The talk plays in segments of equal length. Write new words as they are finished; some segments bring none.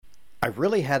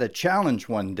really had a challenge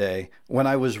one day when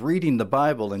I was reading the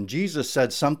Bible, and Jesus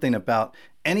said something about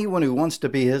anyone who wants to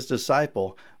be his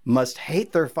disciple must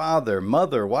hate their father,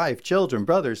 mother, wife, children,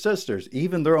 brothers, sisters,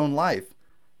 even their own life.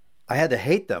 I had to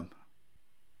hate them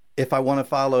if I want to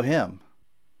follow him.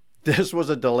 This was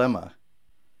a dilemma.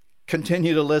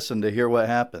 Continue to listen to hear what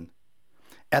happened.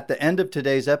 At the end of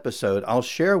today's episode, I'll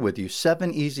share with you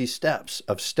 7 easy steps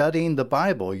of studying the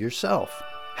Bible yourself.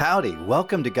 Howdy,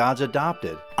 welcome to God's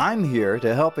Adopted. I'm here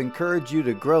to help encourage you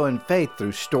to grow in faith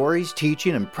through stories,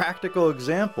 teaching, and practical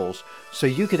examples so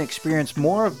you can experience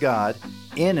more of God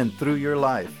in and through your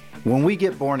life. When we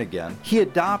get born again, He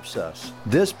adopts us.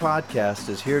 This podcast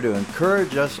is here to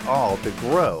encourage us all to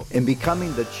grow in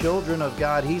becoming the children of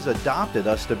God He's adopted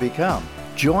us to become.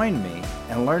 Join me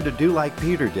and learn to do like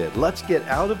Peter did. Let's get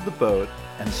out of the boat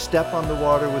and step on the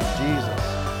water with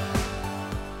Jesus.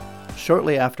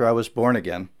 Shortly after I was born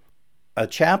again, a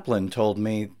chaplain told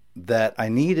me that I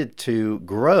needed to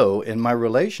grow in my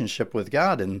relationship with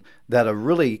God, and that a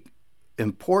really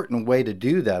important way to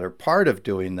do that, or part of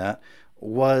doing that,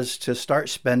 was to start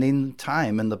spending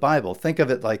time in the Bible. Think of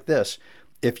it like this.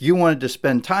 If you wanted to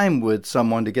spend time with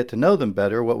someone to get to know them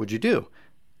better, what would you do?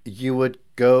 You would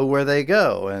go where they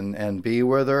go and be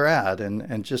where they're at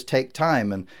and just take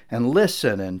time and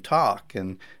listen and talk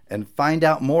and find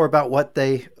out more about what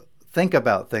they think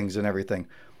about things and everything.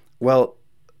 Well,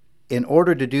 in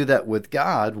order to do that with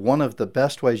God, one of the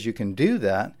best ways you can do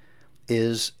that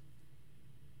is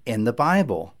in the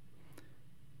Bible.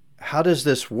 How does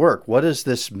this work? What does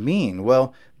this mean?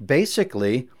 Well,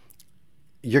 basically,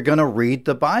 you're going to read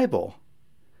the Bible.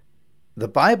 The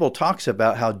Bible talks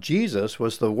about how Jesus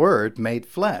was the Word made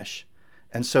flesh.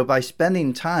 And so by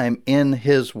spending time in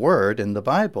His Word, in the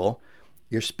Bible,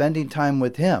 you're spending time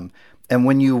with Him. And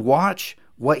when you watch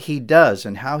what He does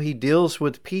and how He deals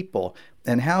with people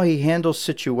and how He handles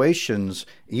situations,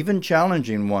 even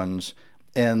challenging ones,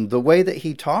 and the way that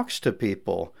He talks to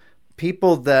people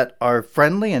that are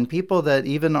friendly and people that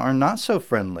even are not so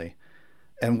friendly,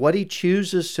 and what He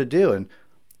chooses to do. And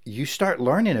you start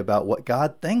learning about what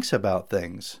God thinks about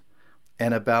things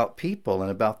and about people and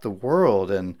about the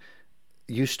world, and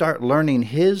you start learning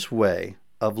His way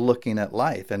of looking at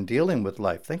life and dealing with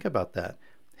life. Think about that.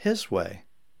 His way.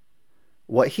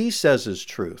 What He says is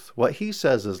truth. What He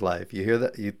says is life. You hear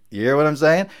that? You hear what I'm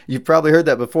saying? You've probably heard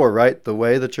that before, right? The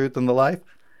way, the truth, and the life.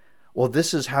 Well,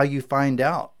 this is how you find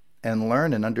out and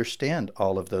learn and understand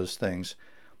all of those things.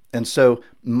 And so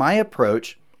my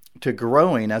approach to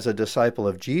growing as a disciple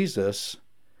of Jesus,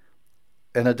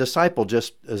 and a disciple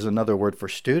just is another word for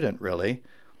student really,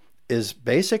 is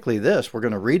basically this. We're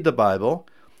going to read the Bible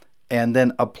and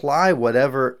then apply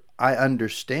whatever I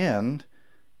understand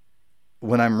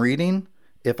when I'm reading.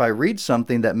 If I read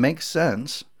something that makes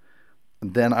sense,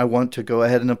 then I want to go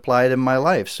ahead and apply it in my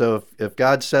life. So if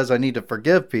God says I need to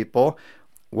forgive people,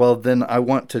 well, then I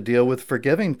want to deal with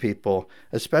forgiving people,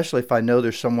 especially if I know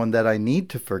there's someone that I need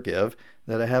to forgive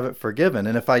that I haven't forgiven.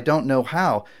 And if I don't know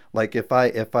how, like if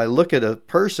I look at a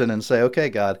person and say, okay,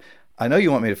 God, I know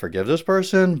you want me to forgive this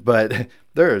person, but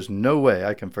there is no way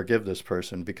I can forgive this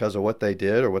person because of what they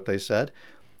did or what they said.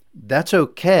 That's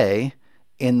okay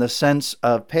in the sense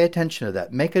of pay attention to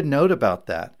that. Make a note about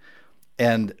that.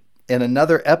 And in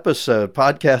another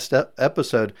podcast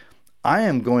episode, I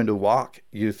am going to walk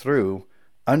you through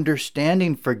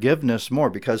understanding forgiveness more,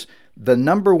 because the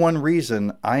number one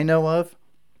reason I know of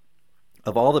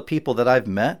all the people that I've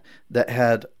met that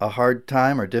had a hard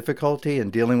time or difficulty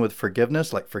in dealing with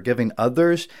forgiveness, like forgiving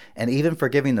others and even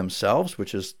forgiving themselves,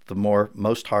 which is the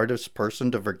most hardest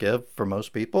person to forgive for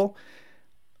most people,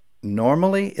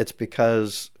 normally it's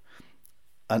because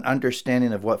an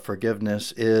understanding of what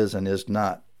forgiveness is and is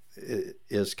not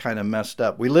is kind of messed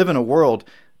up. We live in a world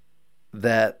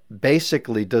that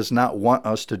basically does not want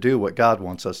us to do what God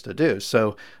wants us to do.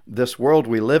 So this world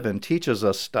we live in teaches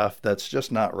us stuff that's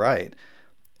just not right.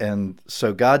 And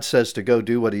so God says to go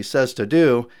do what He says to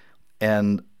do,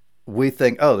 and we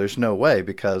think, oh, there's no way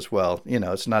because, well,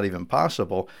 it's not even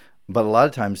possible. But a lot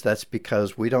of times that's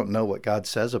because we don't know what God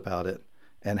says about it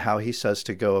and how He says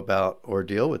to go about or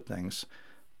deal with things.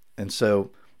 And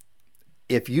so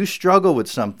if you struggle with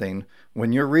something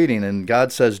when you're reading and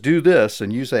God says, do this,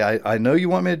 and you say, I know you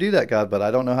want me to do that, God, but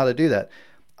I don't know how to do that.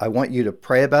 I want you to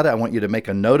pray about it. I want you to make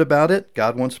a note about it.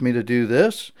 God wants me to do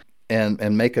this,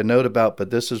 and make a note about,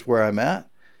 but this is where I'm at.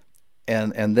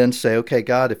 And then say, okay,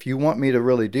 God, if you want me to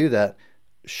really do that,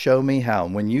 show me how.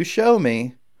 And when you show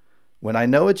me, when I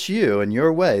know it's you and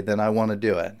your way, then I want to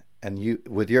do it. And you,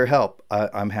 with your help,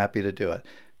 I'm happy to do it.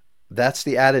 That's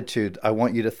the attitude I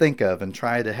want you to think of and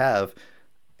try to have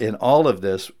in all of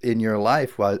this in your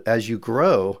life as you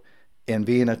grow in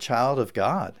being a child of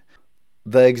God.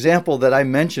 The example that I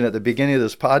mentioned at the beginning of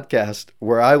this podcast,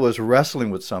 where I was wrestling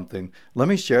with something, let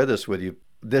me share this with you.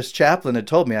 This chaplain had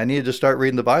told me I needed to start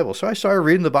reading the Bible. So I started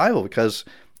reading the Bible because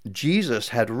Jesus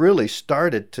had really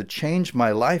started to change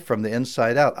my life from the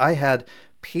inside out. I had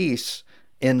peace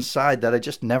inside that I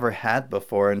just never had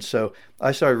before. And so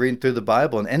I started reading through the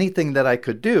Bible, and anything that I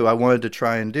could do, I wanted to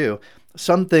try and do.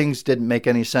 Some things didn't make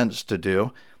any sense to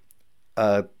do.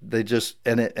 As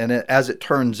it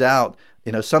turns out,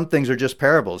 some things are just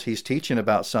parables. He's teaching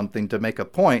about something to make a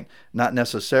point, not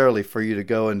necessarily for you to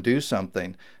go and do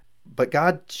something. But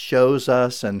God shows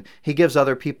us, and he gives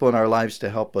other people in our lives to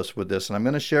help us with this. And I'm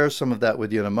going to share some of that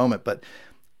with you in a moment.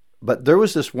 But there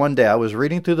was this one day I was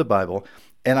reading through the Bible,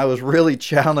 and I was really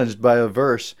challenged by a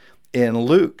verse in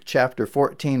Luke chapter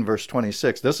 14, verse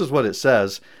 26. This is what it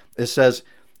says. It says,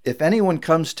 "If anyone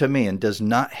comes to me and does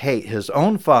not hate his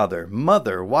own father,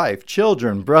 mother, wife,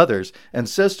 children, brothers, and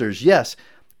sisters, yes,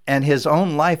 and his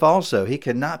own life also, he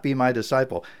cannot be my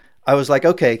disciple." I was like,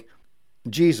 okay,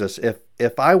 Jesus,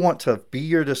 if I want to be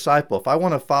your disciple, if I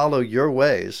want to follow your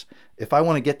ways, if I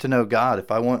want to get to know God, if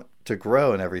I want to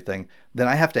grow and everything, then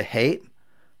I have to hate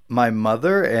my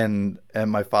mother and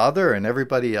my father and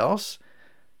everybody else.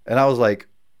 And I was like,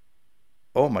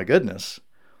 oh my goodness.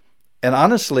 And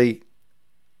honestly,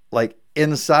 like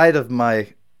inside of my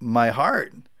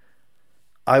heart,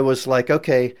 I was like,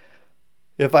 okay,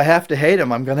 if I have to hate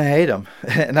him, I'm going to hate him.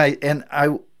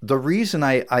 The reason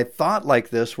I thought like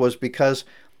this was because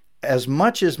as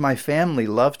much as my family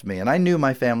loved me, and I knew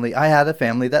my family, I had a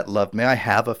family that loved me. I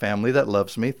have a family that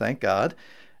loves me, thank God.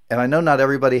 And I know not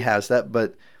everybody has that,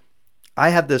 but I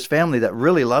have this family that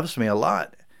really loves me a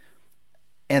lot.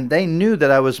 And they knew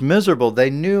that I was miserable. They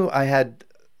knew I had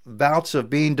bouts of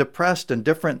being depressed and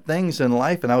different things in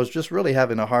life, and I was just really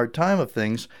having a hard time of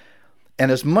things.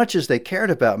 And as much as they cared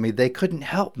about me, they couldn't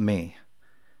help me.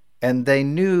 And they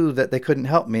knew that they couldn't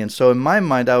help me. And so in my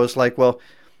mind, I was like, well,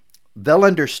 they'll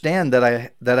understand that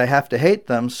I have to hate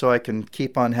them so I can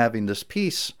keep on having this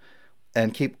peace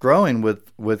and keep growing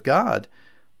with God.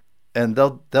 And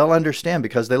they'll understand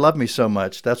because they love me so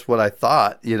much. That's what I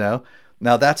thought,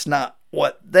 Now that's not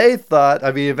what they thought.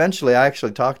 I mean, eventually I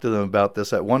actually talked to them about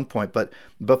this at one point. But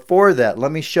before that,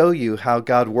 let me show you how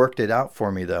God worked it out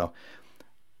for me, though.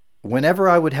 Whenever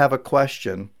I would have a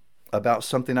question about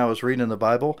something I was reading in the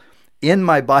Bible, in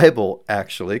my Bible,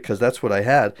 actually, because that's what I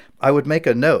had, I would make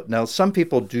a note. Now, some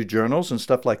people do journals and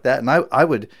stuff like that, and I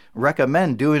would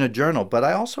recommend doing a journal, but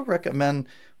I also recommend,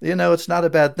 it's not a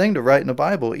bad thing to write in the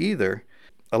Bible either.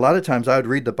 A lot of times I would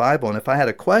read the Bible, and if I had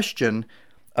a question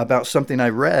about something I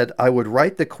read, I would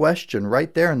write the question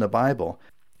right there in the Bible.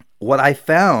 What I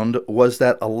found was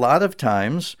that a lot of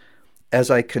times, as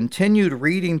I continued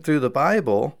reading through the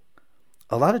Bible,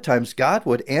 a lot of times God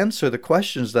would answer the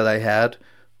questions that I had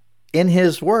in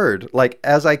his word. Like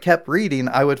as I kept reading,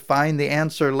 I would find the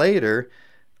answer later,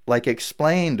 like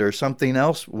explained, or something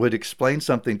else would explain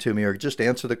something to me or just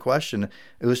answer the question.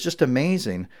 It was just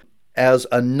amazing. As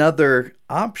another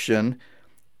option,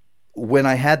 when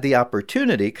I had the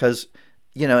opportunity, because,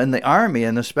 in the Army,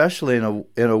 and especially in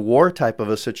a war type of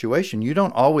a situation, you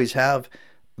don't always have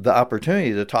the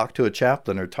opportunity to talk to a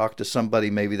chaplain or talk to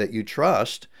somebody maybe that you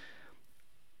trust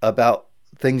about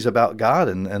things about God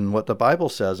and what the Bible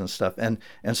says and stuff. And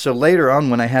so later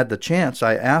on, when I had the chance,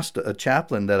 I asked a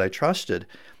chaplain that I trusted,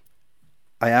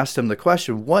 I asked him the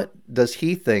question, what does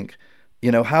he think,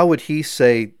 how would he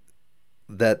say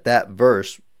that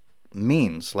verse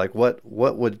means? Like what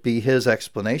would be his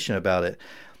explanation about it?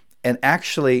 And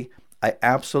actually, I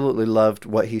absolutely loved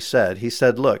what he said. He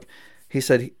said, look,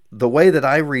 the way that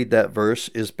I read that verse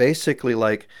is basically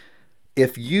like,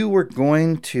 if you were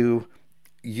going to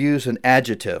use an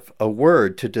adjective, a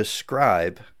word to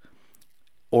describe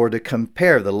or to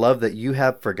compare the love that you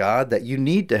have for God, that you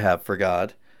need to have for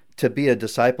God to be a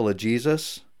disciple of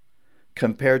Jesus,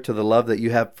 compared to the love that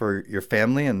you have for your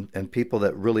family and people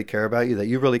that really care about you, that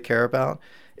you really care about,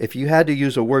 if you had to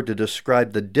use a word to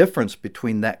describe the difference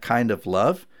between that kind of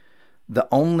love, the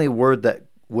only word that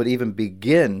would even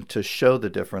begin to show the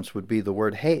difference would be the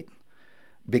word hate.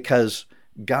 Because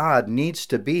God needs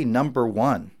to be number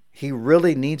one. He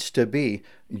really needs to be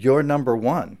your number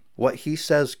one. What he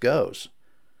says goes.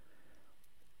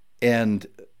 And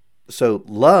so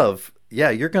love, yeah,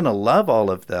 you're going to love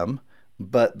all of them,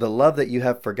 but the love that you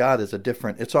have for God is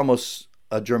it's almost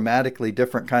a dramatically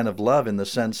different kind of love, in the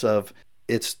sense of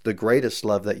it's the greatest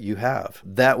love that you have.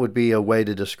 That would be a way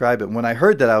to describe it. When I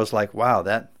heard that, I was like, wow,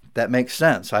 that makes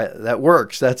sense. That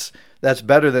works. That's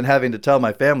better than having to tell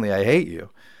my family I hate you.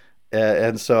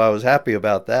 And so I was happy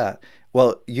about that.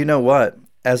 Well, you know what?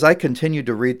 as I continued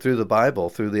to read through the Bible,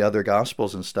 through the other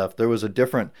Gospels and stuff, there was a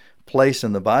different place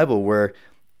in the Bible where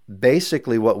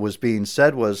basically what was being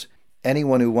said was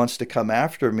anyone who wants to come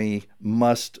after me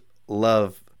must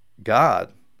love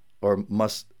God or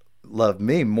must love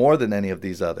me more than any of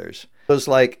these others. It was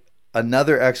like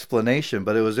another explanation,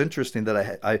 but it was interesting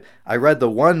that I read the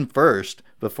one first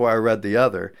before I read the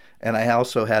other, and I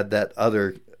also had that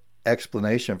other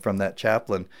explanation from that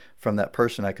chaplain, from that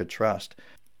person I could trust.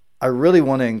 I really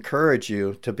want to encourage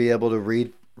you to be able to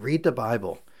read the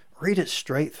Bible, read it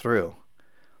straight through.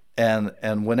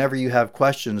 And whenever you have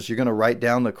questions, you're going to write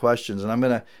down the questions, and I'm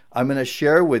going to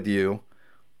share with you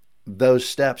those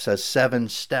steps as 7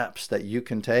 steps that you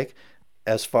can take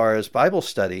as far as Bible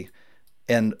study.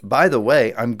 And by the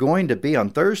way, I'm going to be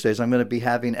on Thursdays, I'm going to be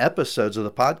having episodes of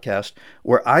the podcast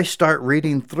where I start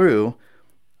reading through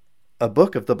a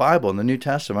book of the Bible in the New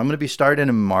Testament. I'm going to be starting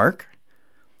in Mark,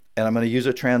 and I'm going to use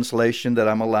a translation that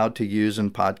I'm allowed to use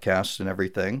in podcasts and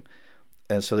everything.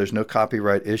 And so there's no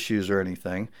copyright issues or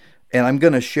anything. And I'm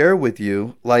going to share with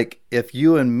you, like if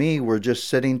you and me were just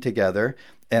sitting together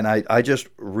and I just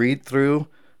read through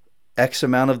X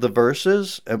amount of the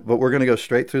verses, but we're going to go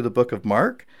straight through the book of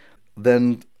Mark,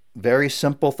 then very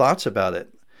simple thoughts about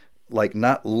it. Like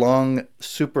not long,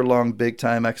 super long, big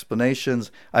time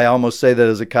explanations. I almost say that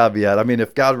as a caveat. I mean,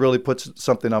 if God really puts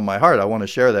something on my heart, I want to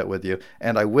share that with you,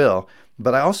 and I will.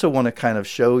 But I also want to kind of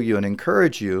show you and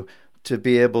encourage you to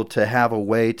be able to have a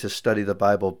way to study the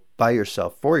Bible by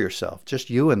yourself, for yourself, just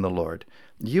you and the Lord,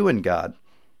 you and God.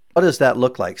 What does that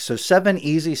look like? So 7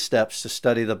 easy steps to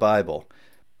study the Bible.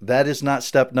 That is not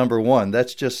step number 1.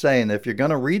 That's just saying if you're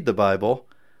going to read the Bible,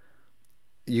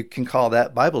 you can call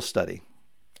that Bible study.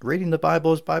 Reading the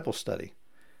Bible is Bible study.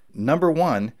 Number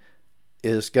 1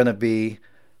 is going to be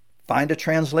find a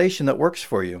translation that works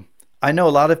for you. I know a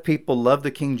lot of people love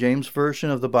the King James Version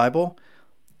of the Bible,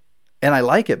 and I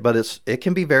like it, but it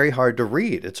can be very hard to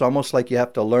read. It's almost like you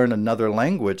have to learn another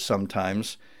language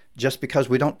sometimes just because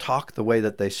we don't talk the way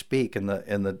that they speak in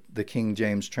the King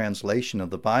James translation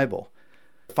of the Bible.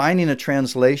 Finding a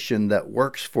translation that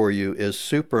works for you is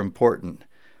super important.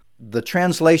 The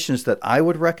translations that I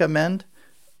would recommend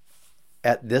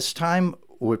at this time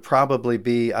would probably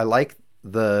be, I like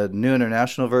the New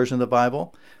International Version of the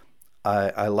Bible.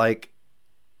 I like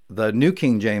the New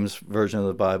King James Version of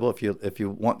the Bible. If you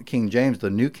want King James, the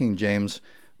New King James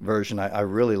Version I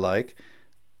really like.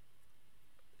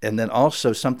 And then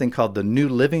also something called the New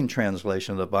Living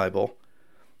Translation of the Bible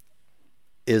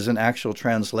is an actual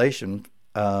translation,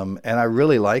 and I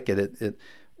really like it.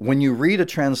 When you read a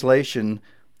translation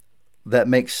that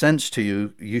makes sense to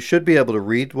you, you should be able to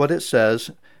read what it says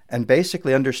and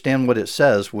basically understand what it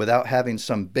says without having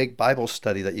some big Bible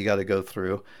study that you got to go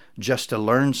through just to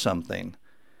learn something.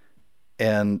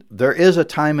 And there is a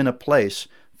time and a place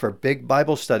for big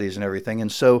Bible studies and everything.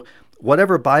 And so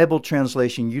whatever Bible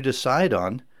translation you decide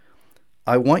on,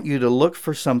 I want you to look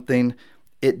for something.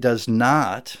 It does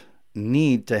not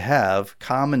need to have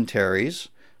commentaries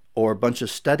or a bunch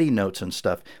of study notes and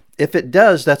stuff. If it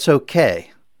does, that's okay.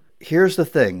 Here's the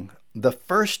thing. The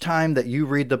first time that you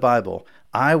read the Bible,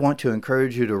 I want to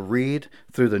encourage you to read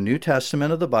through the New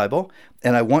Testament of the Bible,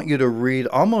 and I want you to read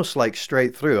almost like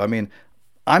straight through. I mean,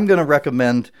 I'm going to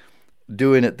recommend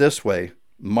doing it this way.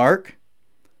 Mark,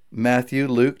 Matthew,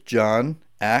 Luke, John,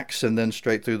 Acts, and then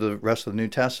straight through the rest of the New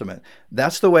Testament.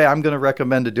 That's the way I'm going to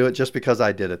recommend to do it just because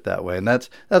I did it that way. And that's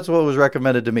what was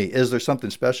recommended to me. Is there something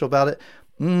special about it?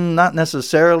 Not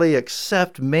necessarily,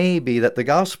 except maybe that the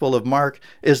Gospel of Mark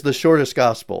is the shortest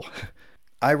gospel.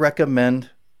 I recommend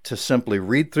to simply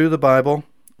read through the Bible,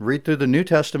 read through the New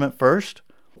Testament first.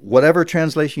 Whatever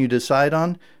translation you decide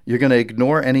on, you're going to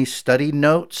ignore any study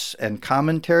notes and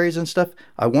commentaries and stuff.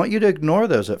 I want you to ignore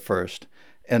those at first.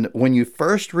 And when you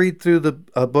first read through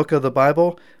a book of the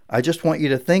Bible, I just want you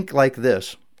to think like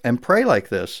this and pray like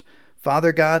this.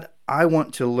 Father God, I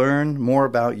want to learn more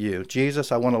about you.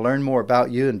 Jesus, I want to learn more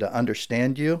about you and to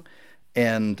understand you.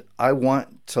 And I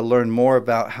want to learn more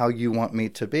about how you want me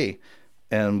to be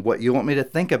and what you want me to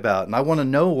think about. And I want to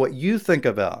know what you think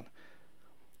about.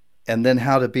 And then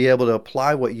how to be able to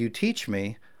apply what you teach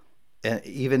me,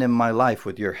 even in my life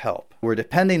with your help. We're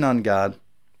depending on God,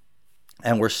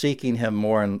 and we're seeking him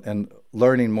more and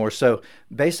learning more. So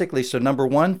basically, number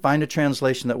 1, find a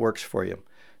translation that works for you.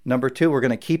 Number 2, we're going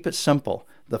to keep it simple.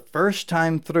 The first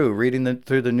time through reading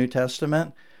through the New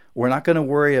Testament, we're not going to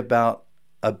worry about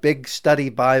a big study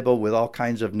Bible with all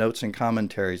kinds of notes and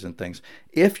commentaries and things.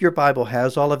 If your Bible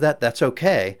has all of that, that's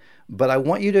okay. But I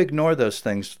want you to ignore those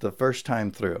things the first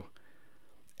time through.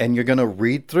 And you're going to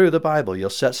read through the Bible. You'll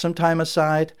set some time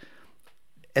aside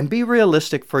and be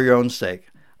realistic for your own sake.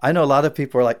 I know a lot of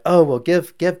people are like, oh, well,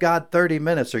 give God 30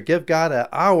 minutes or give God an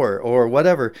hour or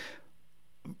whatever.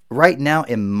 Right now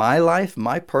in my life,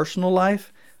 my personal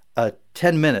life,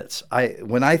 10 minutes.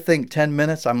 When I think 10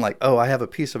 minutes, I'm like, oh, I have a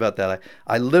piece about that.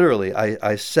 I literally,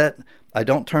 I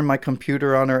don't turn my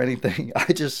computer on or anything.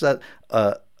 I just set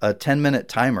a 10-minute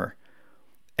timer,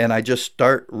 and I just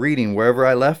start reading wherever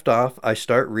I left off. I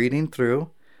start reading through,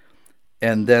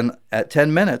 and then at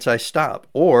 10 minutes, I stop.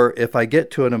 Or if I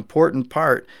get to an important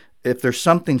part, if there's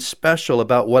something special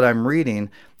about what I'm reading,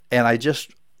 and I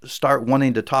just start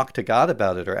wanting to talk to God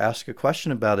about it or ask a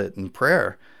question about it in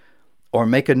prayer or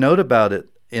make a note about it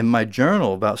in my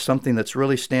journal about something that's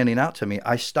really standing out to me,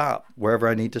 I stop wherever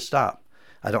I need to stop.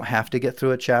 I don't have to get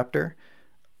through a chapter.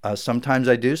 Sometimes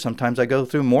I do. Sometimes I go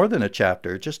through more than a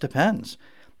chapter. It just depends.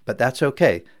 But that's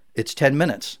okay. It's 10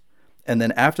 minutes. And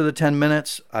then after the 10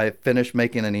 minutes, I finish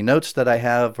making any notes that I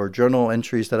have or journal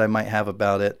entries that I might have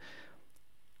about it.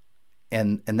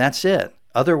 And that's it.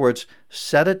 Other words,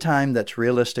 set a time that's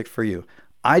realistic for you.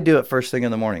 I do it first thing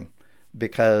in the morning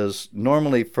because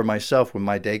normally for myself, when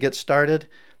my day gets started,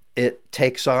 it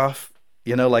takes off,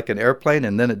 like an airplane,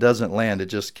 and then it doesn't land. It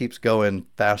just keeps going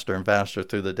faster and faster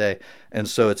through the day. And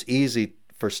so it's easy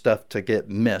for stuff to get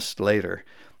missed later.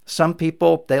 Some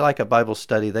people, they like a Bible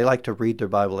study. They like to read their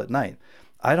Bible at night.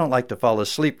 I don't like to fall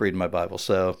asleep reading my Bible,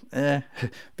 so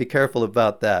be careful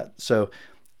about that. So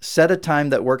set a time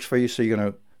that works for you. So you're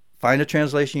going to find a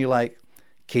translation you like,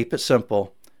 keep it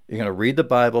simple. You're going to read the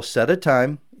Bible, set a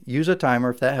time, use a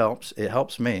timer if that helps. It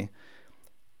helps me.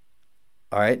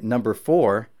 All right, number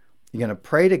 4, you're going to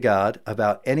pray to God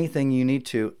about anything you need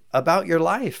to about your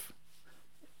life.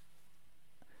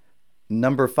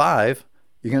 Number 5,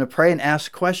 you're going to pray and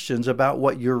ask questions about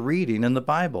what you're reading in the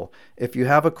Bible. If you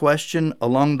have a question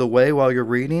along the way while you're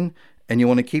reading, and you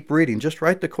want to keep reading, just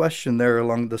write the question there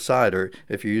along the side. Or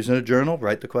if you're using a journal,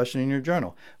 write the question in your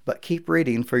journal. But keep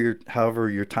reading for however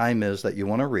your time is that you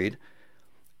want to read.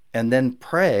 And then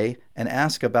pray and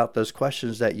ask about those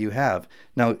questions that you have.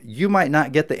 Now, you might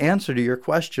not get the answer to your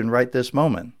question right this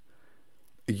moment.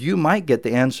 You might get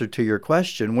the answer to your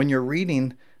question when you're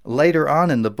reading later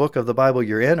on in the book of the Bible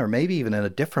you're in, or maybe even in a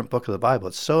different book of the Bible.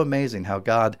 It's so amazing how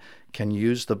God can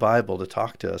use the Bible to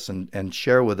talk to us and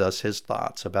share with us his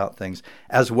thoughts about things,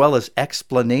 as well as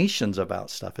explanations about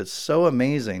stuff. It's so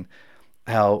amazing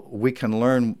how we can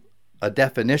learn a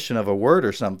definition of a word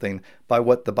or something by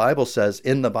what the Bible says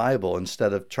in the Bible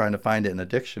instead of trying to find it in a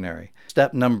dictionary.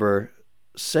 Step number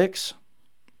 6,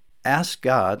 ask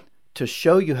God to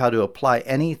show you how to apply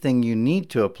anything you need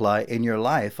to apply in your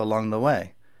life along the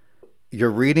way. You're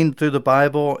reading through the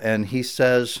Bible and he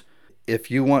says,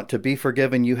 if you want to be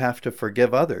forgiven, you have to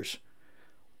forgive others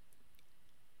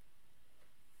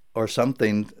or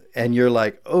something. And you're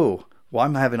like, oh, well,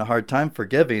 I'm having a hard time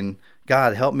forgiving.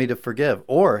 God, help me to forgive.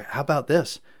 Or how about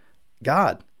this?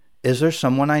 God, is there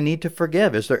someone I need to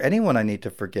forgive? Is there anyone I need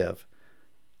to forgive?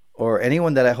 Or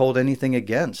anyone that I hold anything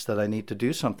against that I need to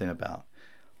do something about?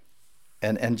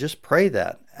 And just pray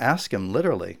that. Ask him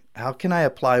literally, how can I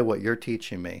apply what you're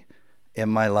teaching me in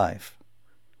my life?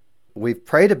 We've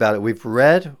prayed about it. We've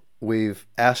read. We've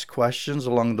asked questions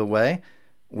along the way.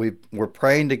 We're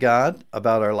praying to God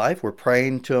about our life. We're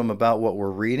praying to him about what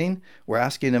we're reading. We're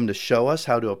asking him to show us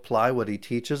how to apply what he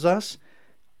teaches us.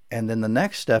 And then the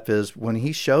next step is when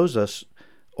he shows us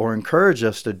or encourages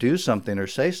us to do something or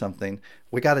say something,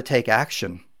 we got to take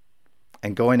action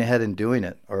and going ahead and doing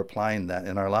it or applying that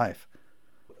in our life.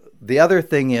 The other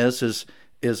thing is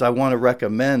I want to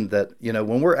recommend that,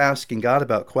 when we're asking God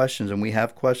about questions, and we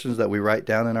have questions that we write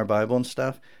down in our Bible and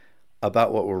stuff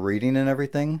about what we're reading and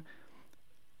everything,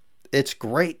 it's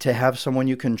great to have someone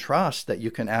you can trust that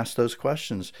you can ask those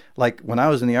questions. Like when I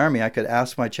was in the Army, I could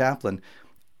ask my chaplain.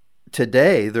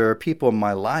 Today, there are people in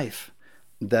my life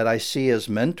that I see as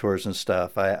mentors and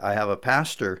stuff. I have a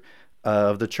pastor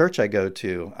of the church I go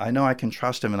to. I know I can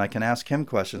trust him and I can ask him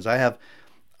questions. I have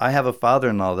a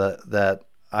father-in-law that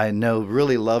I know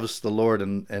really loves the Lord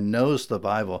and knows the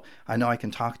Bible. I know I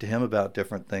can talk to him about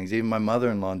different things, even my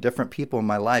mother-in-law and different people in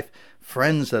my life,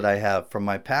 friends that I have from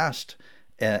my past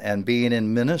and being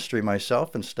in ministry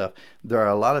myself and stuff. There are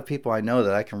a lot of people I know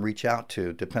that I can reach out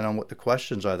to, depending on what the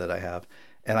questions are that I have.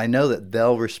 And I know that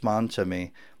they'll respond to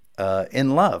me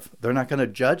in love. They're not going to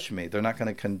judge me. They're not going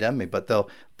to condemn me, but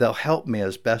they'll help me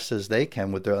as best as they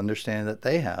can with their understanding that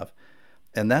they have.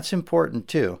 And that's important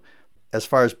too. As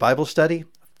far as Bible study,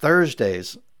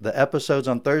 Thursdays, the episodes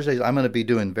on Thursdays, I'm going to be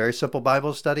doing very simple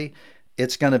Bible study.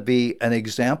 It's going to be an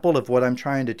example of what I'm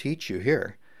trying to teach you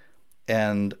here.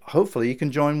 And hopefully you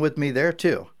can join with me there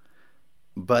too.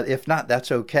 But if not,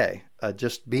 that's okay.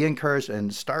 Just be encouraged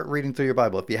and start reading through your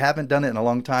Bible. If you haven't done it in a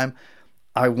long time,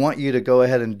 I want you to go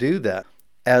ahead and do that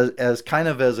as kind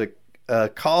of as a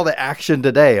call to action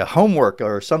today, a homework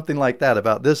or something like that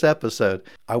about this episode.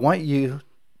 I want you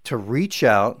to reach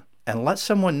out and let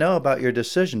someone know about your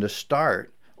decision to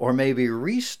start or maybe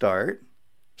restart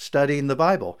studying the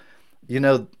Bible. You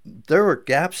know, there were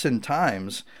gaps in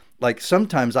times. Like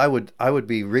sometimes I would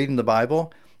be reading the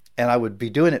Bible and I would be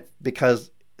doing it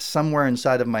because somewhere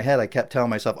inside of my head I kept telling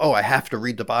myself, oh, I have to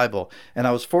read the Bible. And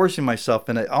I was forcing myself,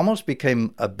 and it almost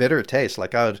became a bitter taste.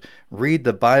 Like I would read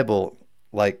the Bible,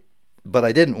 but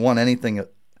I didn't want anything.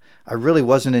 I really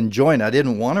wasn't enjoying it. I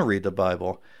didn't want to read the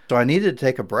Bible. So I needed to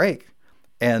take a break.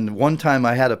 And one time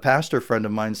I had a pastor friend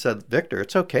of mine said, Victor,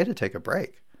 it's okay to take a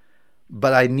break.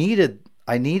 But I needed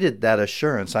that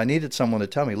assurance. I needed someone to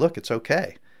tell me, look, it's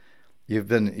okay. You've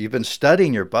been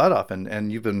studying your butt off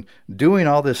and you've been doing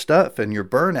all this stuff and you're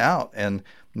burnt out, and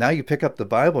now you pick up the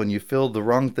Bible and you feel the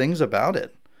wrong things about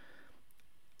it.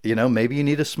 You know, maybe you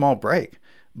need a small break.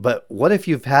 But what if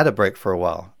you've had a break for a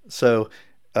while? So,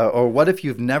 or what if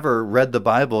you've never read the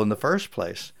Bible in the first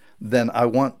place? Then I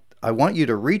want you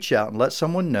to reach out and let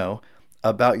someone know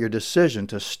about your decision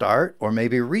to start or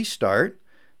maybe restart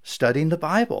studying the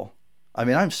Bible. I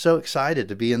mean, I'm so excited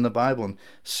to be in the Bible and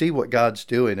see what God's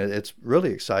doing. It's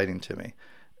really exciting to me.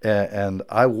 And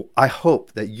I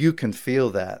hope that you can feel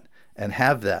that and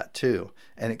have that too,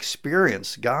 and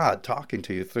experience God talking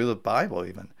to you through the Bible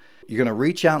even. You're going to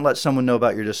reach out and let someone know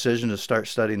about your decision to start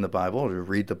studying the Bible or to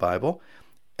read the Bible.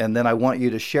 And then I want you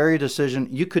to share your decision.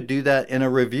 You could do that in a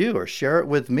review or share it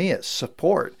with me at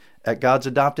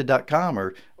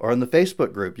support@godsadopted.com or in the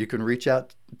Facebook group. You can reach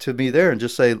out to me there and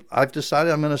just say, I've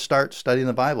decided I'm going to start studying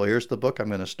the Bible. Here's the book I'm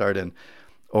going to start in.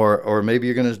 Or maybe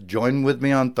you're going to join with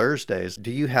me on Thursdays.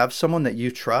 Do you have someone that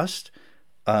you trust?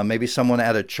 Maybe someone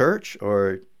at a church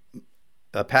or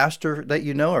a pastor that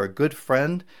you know, or a good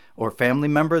friend or family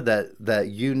member that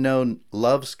you know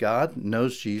loves God,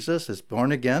 knows Jesus, is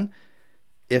born again.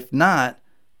 If not,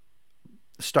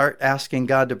 start asking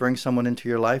God to bring someone into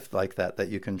your life like that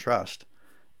you can trust.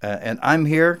 And I'm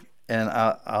here, and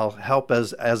I'll help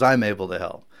as I'm able to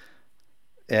help.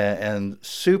 And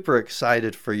super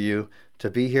excited for you to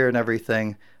be here and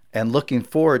everything, and looking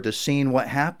forward to seeing what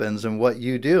happens and what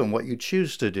you do and what you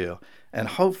choose to do, and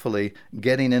hopefully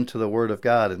getting into the Word of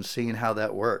God and seeing how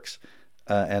that works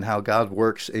and how God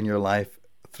works in your life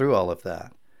through all of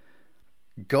that.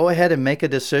 Go ahead and make a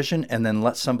decision and then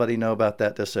let somebody know about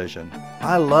that decision.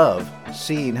 I love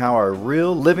seeing how our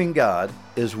real living God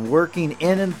is working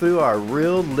in and through our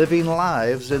real living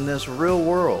lives in this real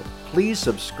world. Please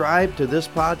subscribe to this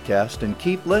podcast and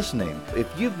keep listening. If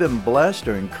you've been blessed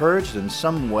or encouraged in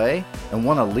some way and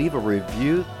want to leave a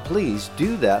review, please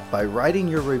do that by writing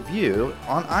your review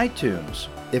on iTunes.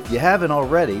 If you haven't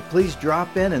already, please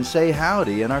drop in and say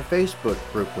howdy in our Facebook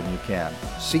group when you can.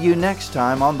 See you next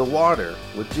time on The Water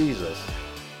with Jesus.